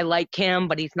 Javonte, I like him,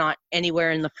 but he's not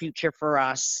anywhere in the future for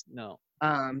us. No.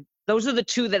 Those are the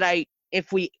two that I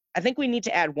think we need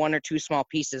to add 1 or 2 small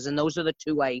pieces, and those are the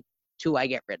two I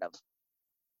get rid of.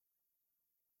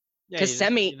 Yeah,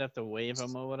 you'd have to waive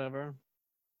him or whatever.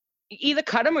 Either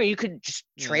cut him or you could just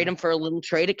trade him for a little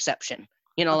trade exception.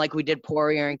 Like we did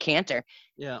Poirier and Cantor.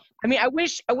 Yeah. I mean, I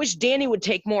wish Danny would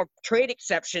take more trade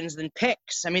exceptions than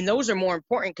picks. I mean, those are more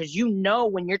important because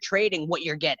when you're trading what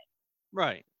you're getting.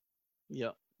 Right.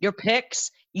 Yeah. Your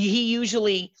picks, he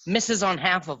usually misses on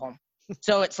half of them.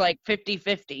 So it's like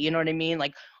 50-50, you know what I mean?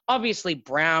 Like, obviously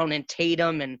Brown and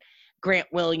Tatum and Grant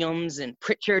Williams and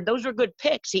Pritchard, those are good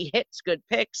picks. He hits good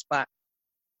picks, but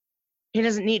he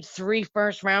doesn't need 3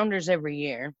 first-rounders every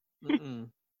year.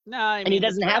 No, I mean, and he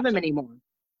doesn't have them anymore.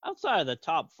 Outside of the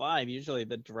top 5, usually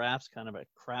the draft's kind of a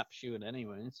crapshoot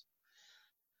anyways.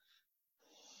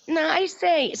 No, I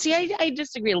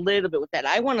disagree a little bit with that.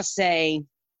 I want to say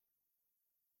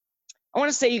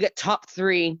you got top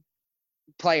 3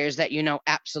 players that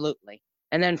absolutely.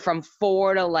 And then from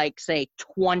 4 to, like, say,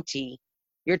 20,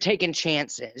 you're taking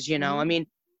chances, I mean,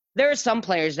 there are some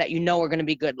players that are going to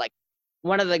be good. Like,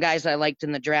 one of the guys I liked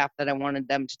in the draft that I wanted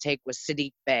them to take was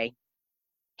Saddiq Bey.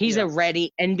 He's a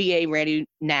NBA ready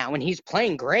now, and he's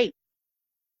playing great.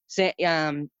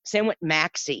 Same with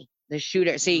Maxey, the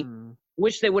shooter. See,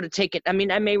 wish they would have taken – I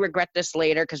mean, I may regret this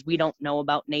later because we don't know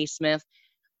about Naismith,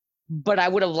 but I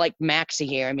would have liked Maxey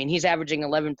here. I mean, he's averaging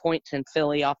 11 points in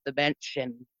Philly off the bench,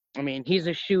 and, I mean, he's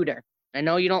a shooter. I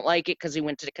know you don't like it because he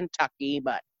went to Kentucky,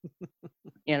 but,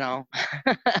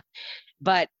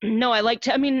 But, no,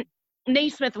 I mean,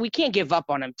 Naismith, we can't give up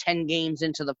on him 10 games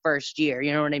into the first year.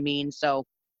 You know what I mean? So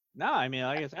 – no, I mean,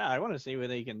 like I said, I want to see what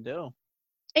they can do.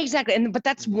 Exactly. But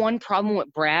that's one problem with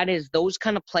Brad is those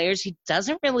kind of players, he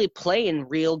doesn't really play in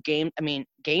real game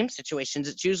situations.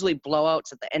 It's usually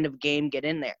blowouts at the end of game, get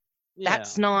in there. Yeah.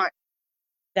 That's not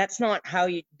how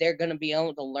they're going to be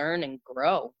able to learn and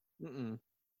grow. I mean,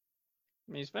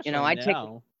 especially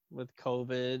now with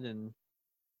COVID and.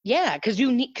 Yeah, because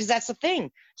that's the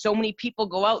thing. So many people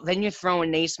go out, then you're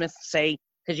throwing Naismith, say,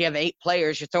 because you have 8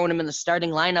 players, you're throwing him in the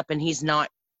starting lineup, and he's not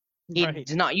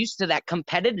used to that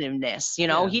competitiveness.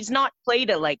 He's not played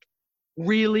a like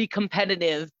really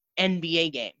competitive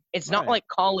NBA game. It's not like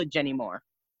college anymore.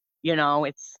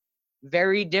 It's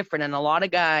very different. And a lot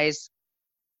of guys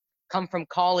come from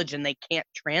college and they can't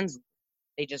translate.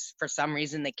 They just, for some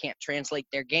reason, they can't translate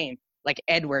their game. Like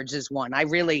Edwards is one. I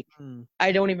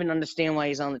don't even understand why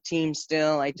he's on the team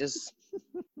still. I just.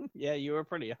 Yeah, you were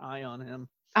pretty high on him.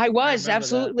 I was,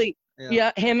 absolutely.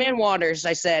 Yeah, him and Waters,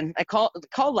 I said. I called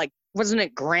like, wasn't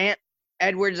it Grant,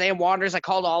 Edwards, and Waters? I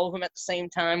called all of them at the same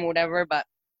time, whatever. But,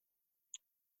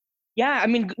 yeah, I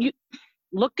mean, you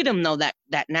look at him, though, that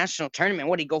national tournament.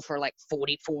 What did he go for, like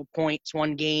 44 points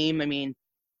one game? I mean,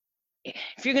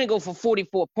 if you're going to go for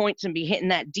 44 points and be hitting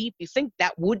that deep, you think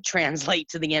that would translate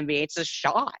to the NBA. It's a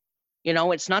shot.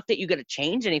 It's not that you got to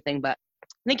change anything, but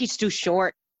I think he's too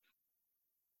short.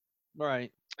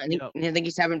 Right. I think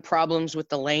he's having problems with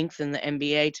the length in the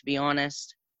NBA, to be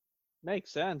honest.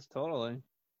 Makes sense, totally.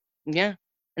 Yeah.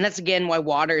 And that's, again, why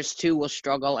Waters, too, will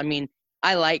struggle. I mean,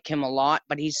 I like him a lot,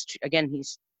 but he's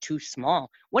too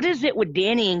small. What is it with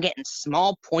Danny and getting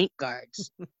small point guards?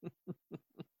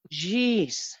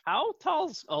 Jeez. How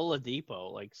tall's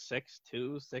Oladipo? Like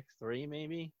 6'2", 6'3",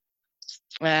 maybe?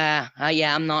 Yeah,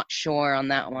 I'm not sure on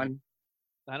that one.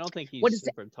 I don't think What he's is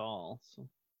it? super tall. So.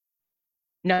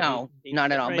 No, He'd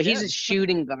not at fit all. right But he's a in.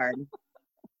 shooting guard.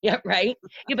 Yeah, right.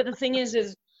 Yeah, but the thing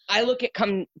is I look at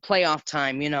come playoff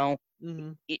time.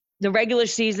 Mm-hmm. The regular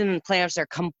season and playoffs are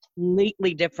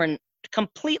completely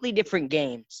different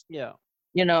games. Yeah.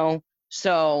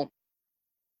 So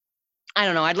I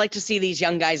don't know. I'd like to see these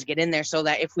young guys get in there so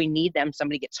that if we need them,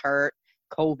 somebody gets hurt,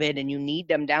 COVID, and you need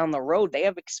them down the road, they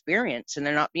have experience and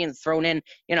they're not being thrown in,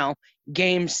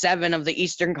 game 7 of the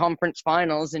Eastern Conference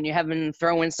Finals and you have them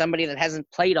throw in somebody that hasn't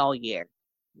played all year.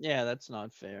 Yeah, that's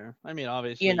not fair. I mean,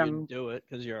 obviously you'd do it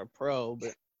because you're a pro,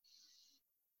 but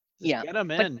just get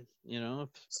them in,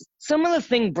 Some of the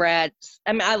thing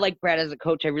I like Brad as a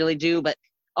coach, I really do, but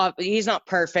he's not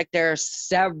perfect. There are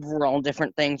several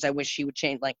different things I wish he would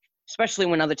change, like especially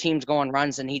when other teams go on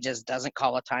runs and he just doesn't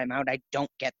call a timeout. I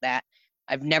don't get that.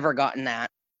 I've never gotten that.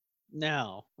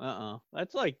 No,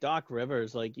 that's like Doc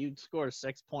Rivers. Like you'd score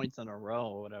 6 points in a row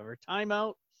or whatever.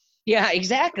 Timeout. Yeah,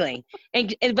 exactly.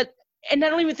 and I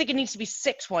don't even think it needs to be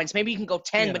 6 points. Maybe you can go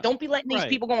 10, Yeah, but don't be letting these right.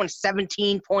 people go on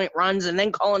 17-point runs and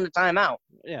then calling the timeout.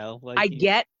 Yeah, like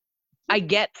I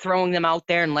get throwing them out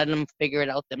there and letting them figure it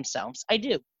out themselves. I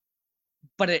do.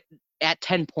 But at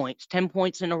 10 points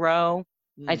in a row,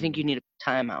 I think you need a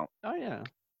timeout. Oh, yeah.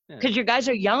 Because your guys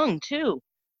are young, too.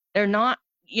 They're not,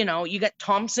 you got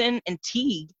Thompson and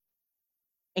Teague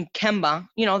and Kemba,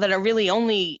 that are really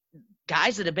only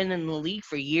guys that have been in the league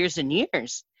for years and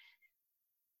years.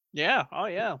 Yeah. Oh,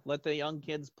 yeah. Let the young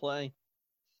kids play.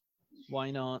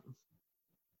 Why not?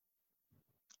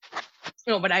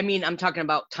 No, but I mean, I'm talking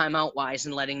about timeout-wise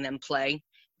and letting them play.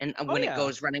 And when it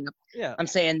goes running up, I'm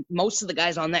saying most of the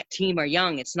guys on that team are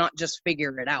young. It's not just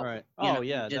figure it out. Right. Oh,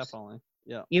 yeah, definitely.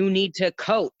 Yeah. You need to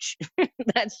coach.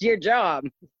 That's your job.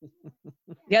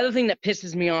 The other thing that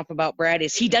pisses me off about Brad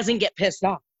is he doesn't get pissed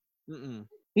off. Mm-mm.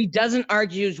 He doesn't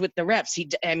argue with the refs.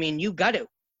 You got to.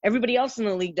 Everybody else in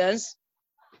the league does.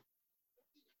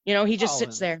 He just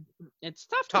sits there. It's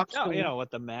tough to tell,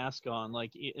 with the mask on.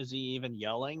 Like, is he even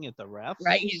yelling at the refs?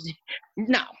 Right.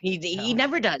 He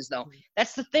never does, though.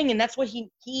 That's the thing, and that's what he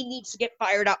needs to get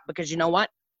fired up because you know what?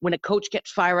 When a coach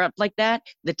gets fired up like that,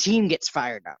 the team gets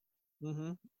fired up.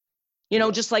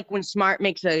 Mm-hmm. Just like when Smart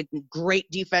makes a great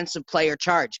defensive player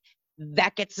charge,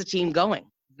 that gets the team going.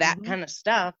 That kind of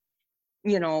stuff,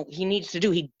 he needs to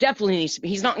do. He definitely needs to.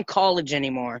 He's not in college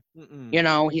anymore.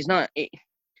 He's not.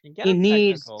 He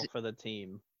needs for the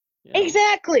team.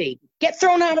 Exactly. Get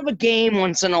thrown out of a game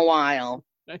once in a while.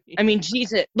 I mean,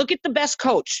 Jesus, look at the best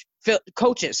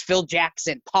coaches, Phil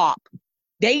Jackson, Pop.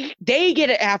 They get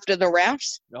it after the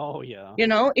refs. Oh, yeah.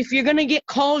 If you're going to get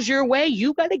calls your way,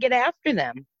 you got to get after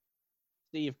them.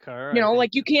 Steve Kerr.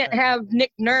 Like you can't have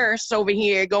Nick Nurse over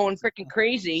here going freaking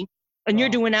crazy and you're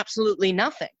doing absolutely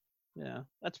nothing. Yeah.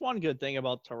 That's one good thing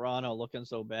about Toronto looking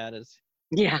so bad is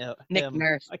Nick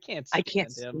Nurse. I can't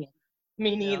stand him.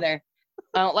 Me neither.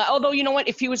 Although, you know what?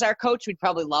 If he was our coach, we'd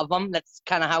probably love him. That's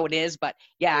kind of how it is. But,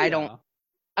 I don't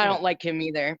like him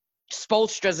either.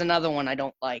 Spoelstra's another one I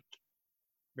don't like.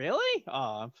 Really?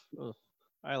 I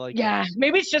like him.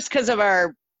 Maybe it's just because of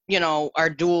our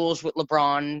duels with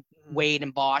LeBron, Wade,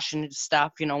 and Bosch and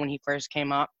stuff, when he first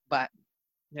came up. But,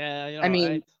 yeah, I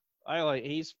mean,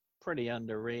 he's pretty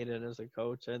underrated as a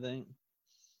coach, I think.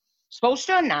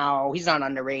 Spoelstra? No, he's not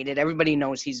underrated. Everybody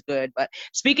knows he's good. But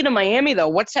speaking of Miami, though,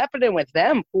 what's happening with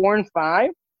them? 4-5?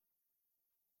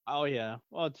 Oh, yeah.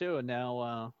 Well, too, and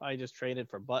now I just traded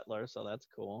for Butler, so that's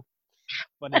cool.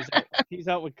 But he's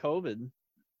out with COVID.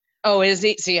 Oh, is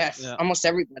he? So, yes, almost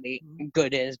everybody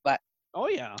good is. But oh,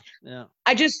 yeah. Yeah.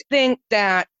 I just think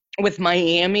that with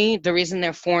Miami, the reason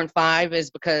they're 4-5 is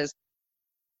because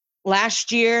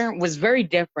last year was very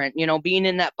different. Being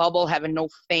in that bubble, having no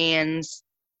fans.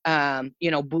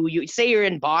 Boo you. Say you're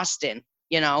in Boston,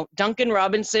 Duncan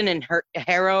Robinson and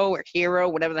Hero,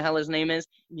 whatever the hell his name is,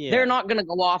 they're not going to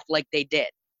go off like they did.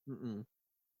 Mm-mm.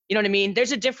 You know what I mean?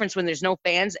 There's a difference when there's no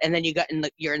fans and then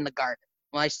you're in the garden.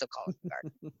 Well, I still call it the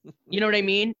garden. You know what I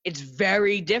mean? It's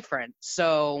very different.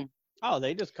 So. Oh,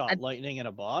 they just caught lightning in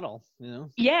a bottle,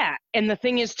 Yeah, and the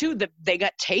thing is too that they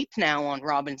got tape now on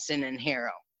Robinson and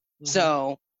Hero,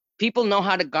 so. People know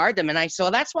how to guard them, and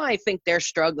so that's why I think they're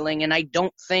struggling. And I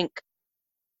don't think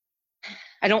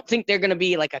they're going to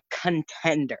be like a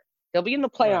contender. They'll be in the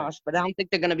playoffs, but I don't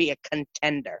think they're going to be a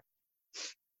contender.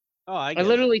 Oh, I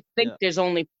literally think there's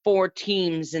only 4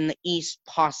 teams in the East,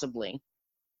 possibly,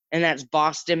 and that's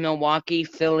Boston, Milwaukee,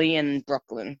 Philly, and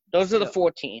Brooklyn. Those are the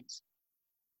 4 teams.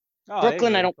 Oh,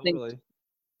 Brooklyn, I don't think,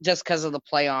 just because of the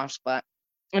playoffs, but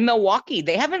And Milwaukee,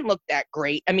 they haven't looked that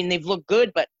great. I mean, they've looked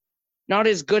good, but not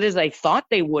as good as I thought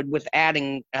they would with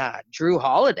adding Drew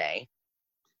Holiday.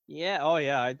 Yeah. Oh,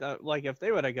 yeah. I thought like if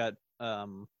they would have got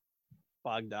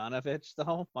Bogdanovich,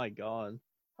 though, my God.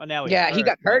 Oh, now he's Yeah, he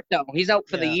got hurt though. He's out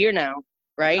for the yeah, year now, he's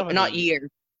right? out for Not the year.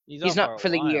 he's He's out for not a for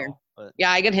the year. while. But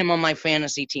Yeah, I got him on my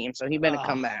fantasy team, so he better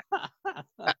come back.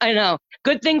 oh, I know.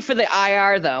 Good thing for the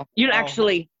IR though. You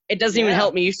actually, it doesn't even yeah.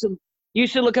 help me. You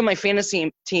should look at my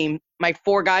fantasy team. My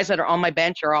 4 guys that are on my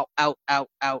bench are all out.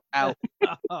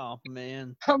 Oh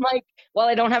man. I'm like, well,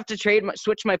 I don't have to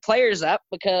switch my players up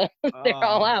because they're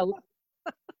all Oh, out.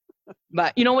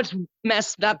 But you know what's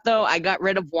messed up though? I got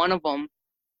rid of one of them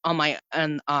on my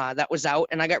that was out,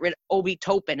 and I got rid of Obi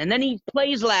Toppin, and then he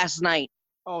plays last night.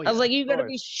 oh I was yeah. like, you Of gotta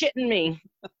be course. shitting me.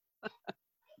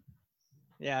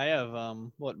 Yeah, I have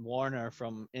Warner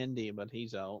from Indy, but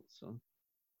he's out. So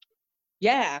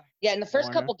Yeah. In the first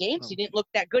Warner. couple games, he didn't look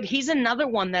that good. He's another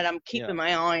one that I'm Yeah. keeping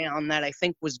my eye on that I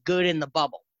think was good in the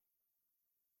bubble.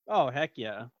 Oh heck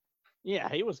yeah. Yeah,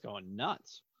 he was going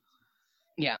nuts.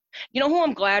 Yeah. You know who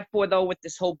I'm glad for though with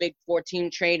this whole big 4-team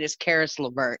trade is Karis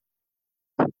LeVert.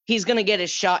 He's gonna get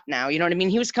his shot now. You know what I mean?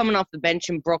 He was coming off the bench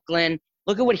in Brooklyn.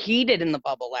 Look at what he did in the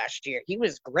bubble last year. He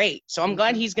was great. So I'm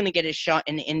glad he's gonna get his shot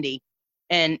in Indy.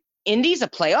 And Indy's a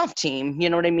playoff team. You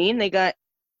know what I mean?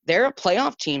 They're a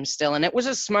playoff team still, and it was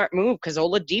a smart move because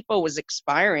Oladipo was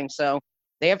expiring, so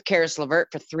they have Karis LeVert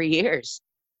for 3 years.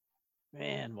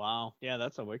 Man, wow. Yeah,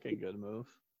 that's a wicked good move.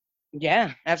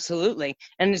 Yeah, absolutely.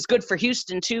 And it's good for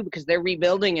Houston, too, because they're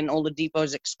rebuilding and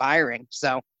Oladipo's expiring.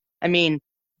 So, I mean,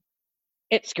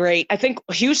 it's great. I think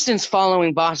Houston's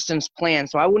following Boston's plan,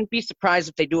 so I wouldn't be surprised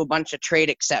if they do a bunch of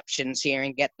trade exceptions here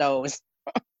and get those.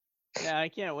 Yeah, I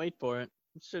can't wait for it.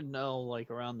 Should know like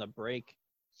around the break,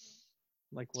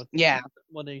 like what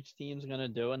each team's gonna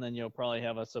do, and then you'll probably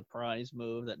have a surprise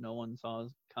move that no one saw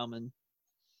coming.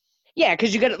 Yeah,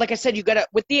 because you got to, like I said, you got to,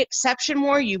 with the exception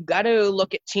war, you got to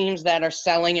look at teams that are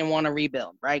selling and want to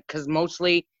rebuild, right? Because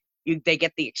mostly they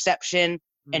get the exception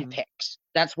and picks.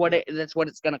 That's what it's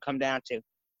going to come down to.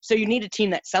 So you need a team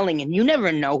that's selling, and you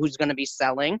never know who's going to be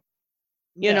selling.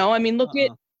 You know, I mean, look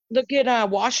at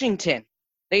Washington.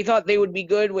 They thought they would be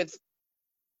good with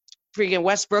freaking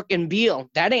Westbrook and Beal.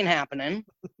 That ain't happening.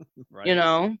 Right. You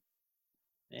know.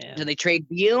 Yeah. Do they trade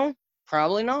Beal?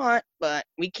 Probably not. But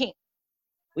we can't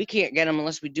get him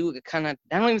unless we do it kind of.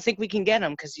 I don't even think we can get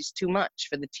him because he's too much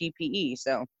for the TPE.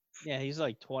 So. Yeah, he's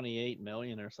like 28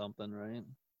 million or something, right?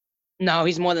 No,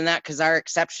 he's more than that because our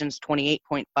exception's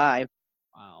 28.5.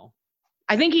 Wow.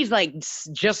 I think he's like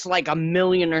just like $1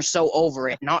 million or so over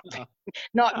it. Not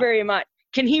very much.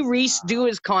 Can he redo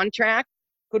his contract?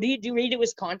 Could he redo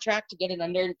his contract to get it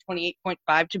under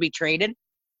 28.5 to be traded?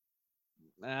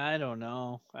 I don't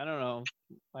know. Like,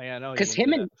 I know because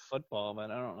him and football,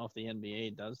 but I don't know if the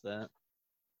NBA does that.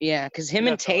 Yeah, because him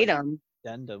and Tatum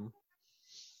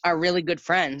are really good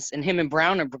friends, and him and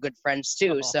Brown are good friends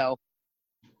too. Oh. So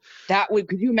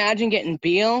could you imagine getting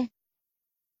Beal?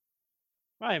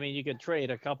 I mean, you could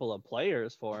trade a couple of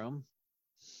players for him.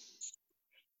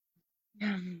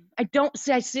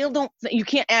 I still don't. You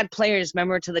can't add players,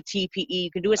 remember, to the TPE. You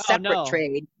could do a separate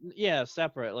trade. Yeah,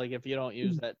 separate. Like if you don't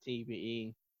use that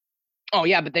TPE. Oh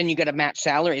yeah, but then you got to match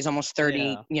salaries, almost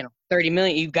 30. Yeah. 30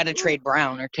 million. You've got to trade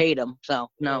Brown or Tatum. So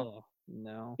no.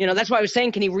 Oh, no. That's why I was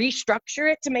saying, can he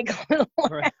restructure it to make a little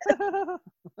more?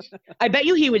 I bet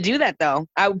you he would do that though.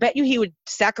 I bet you he would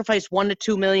sacrifice $1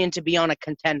 to $2 million to be on a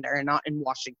contender and not in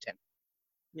Washington.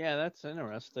 Yeah, that's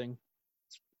interesting.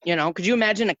 Could you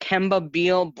imagine a Kemba,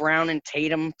 Beal, Brown, and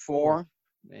Tatum 4?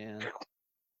 Man.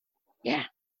 Yeah.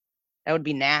 That would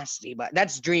be nasty, but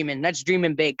that's dreaming. That's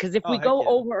dreaming big. Because if we go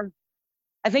over,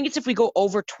 I think it's if we go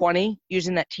over 20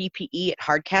 using that TPE, it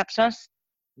hard caps us.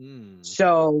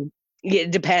 So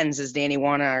it depends. Does Danny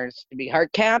want ours to be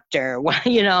hard capped or what?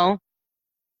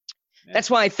 That's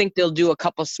why I think they'll do a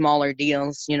couple smaller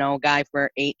deals. A guy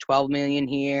for 12 million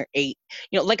here, 8.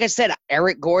 Like I said,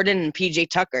 Eric Gordon and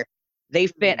PJ Tucker. They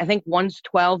fit. I think one's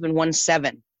 12 and one's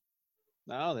 7.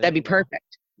 Oh, that'd be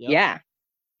perfect. Yep. Yeah,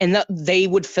 and they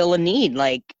would fill a need.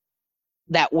 Like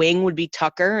that wing would be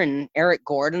Tucker, and Eric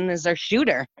Gordon is our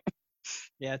shooter.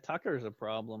 Yeah, Tucker's a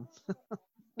problem.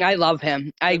 I love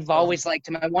him. I've always liked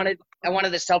him. I wanted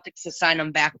the Celtics to sign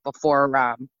him back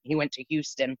before he went to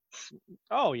Houston.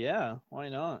 Oh yeah, why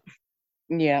not?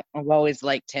 Yeah, I've always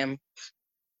liked him.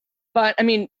 But I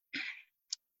mean.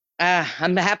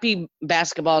 I'm happy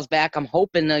basketball's back. I'm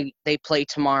hoping they play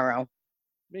tomorrow.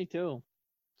 Me too.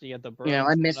 So you got the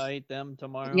Bruins tonight, them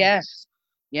tomorrow.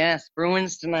 Yes,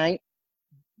 Bruins tonight.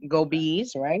 Go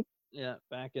Bees, right? Yeah,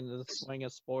 back into the swing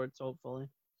of sports, hopefully.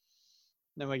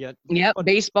 Then we get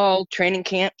baseball training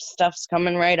camp stuff's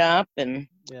coming right up, and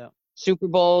Super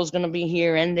Bowl is going to be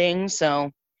here ending. So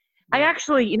I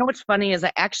actually, you know what's funny is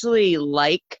I actually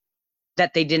like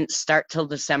that they didn't start till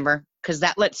December, because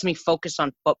that lets me focus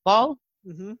on football.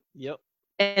 Mm-hmm. Yep.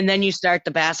 And then you start the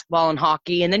basketball and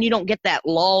hockey, and then you don't get that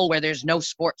lull where there's no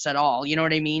sports at all. You know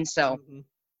what I mean? So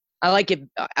I like it.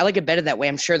 I like it better that way.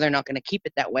 I'm sure they're not going to keep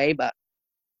it that way, but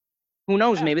who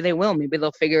knows? Yeah. Maybe they will. Maybe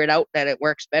they'll figure it out that it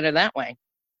works better that way.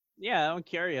 Yeah, I'm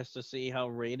curious to see how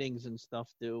ratings and stuff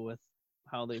do with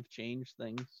how they've changed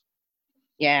things.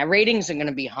 Yeah, ratings are going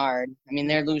to be hard. I mean,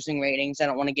 they're losing ratings. I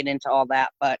don't want to get into all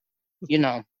that, but you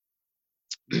know,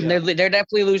 they're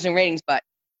definitely losing ratings. But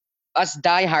us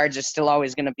diehards are still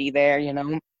always going to be there. You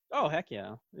know. Oh heck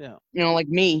yeah, yeah. You know, like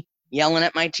me yelling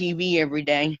at my TV every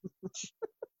day.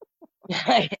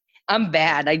 I'm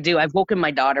bad. I do. I've woken my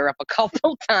daughter up a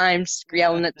couple times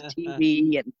yelling at the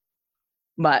TV,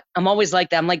 but I'm always like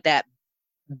that. I'm like that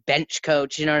bench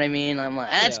coach. You know what I mean? I'm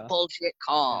like, that's bullshit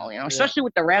call. You know, especially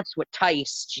with the refs with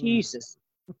Tice. Jesus,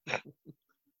 I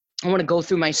want to go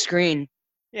through my screen.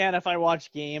 Yeah, and if I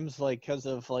watch games because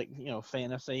of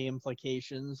fantasy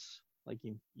implications,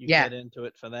 you get into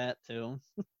it for that too.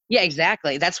 Yeah,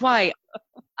 exactly. That's why.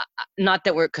 Not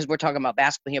that because we're talking about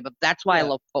basketball here, but that's why I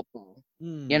love football.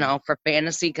 You know, for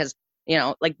fantasy, because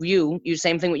like you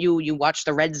same thing with you watch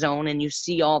the red zone and you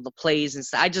see all the plays and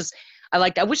stuff.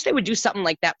 I wish they would do something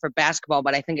like that for basketball,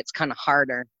 but I think it's kind of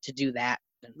harder to do that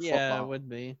than football. Yeah, it would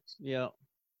be. Yeah.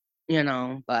 You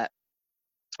know, but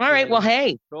all right. Well,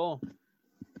 hey, cool.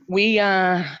 We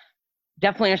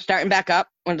definitely are starting back up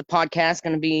when the podcast is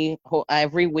going to be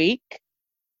every week.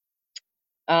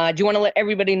 Do you want to let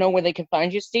everybody know where they can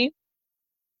find you, Steve?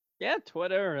 Yeah,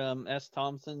 Twitter, S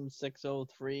Thompson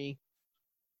 603.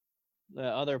 The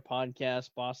other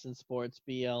podcast, Boston Sports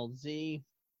BLZ,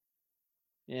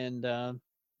 and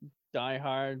Die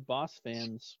Hard Boss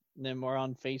Fans. And then we're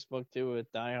on Facebook too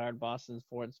with Die Hard Boston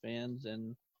Sports Fans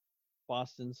and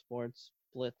Boston Sports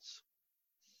Blitz.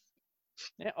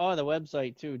 Yeah, the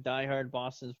website too,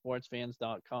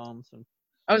 diehardbostonsportsfans.com. So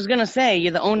I was gonna say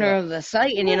you're the owner of the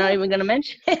site, and you're not even gonna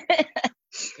mention it.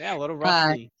 Yeah, a little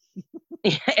rusty.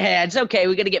 Yeah, it's okay.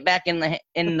 We got to get back in the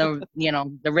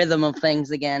the rhythm of things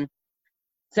again.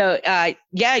 So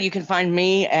you can find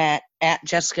me at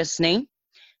Jessica Snee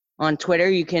on Twitter.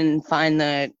 You can find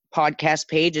the podcast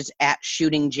page. It's at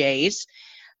Shooting Jays.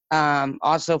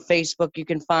 Also Facebook, you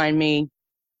can find me.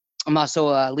 I'm also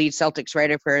a lead Celtics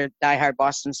writer for Die Hard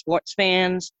Boston Sports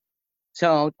Fans.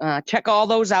 So check all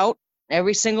those out.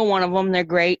 Every single one of them. They're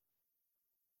great.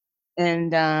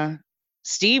 And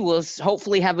Steve will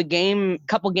hopefully have a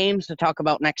couple games to talk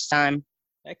about next time.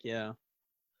 Heck yeah.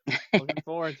 Looking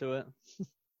forward to it.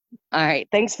 All right.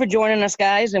 Thanks for joining us,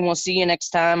 guys, and we'll see you next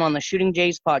time on the Shooting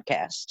Jays podcast.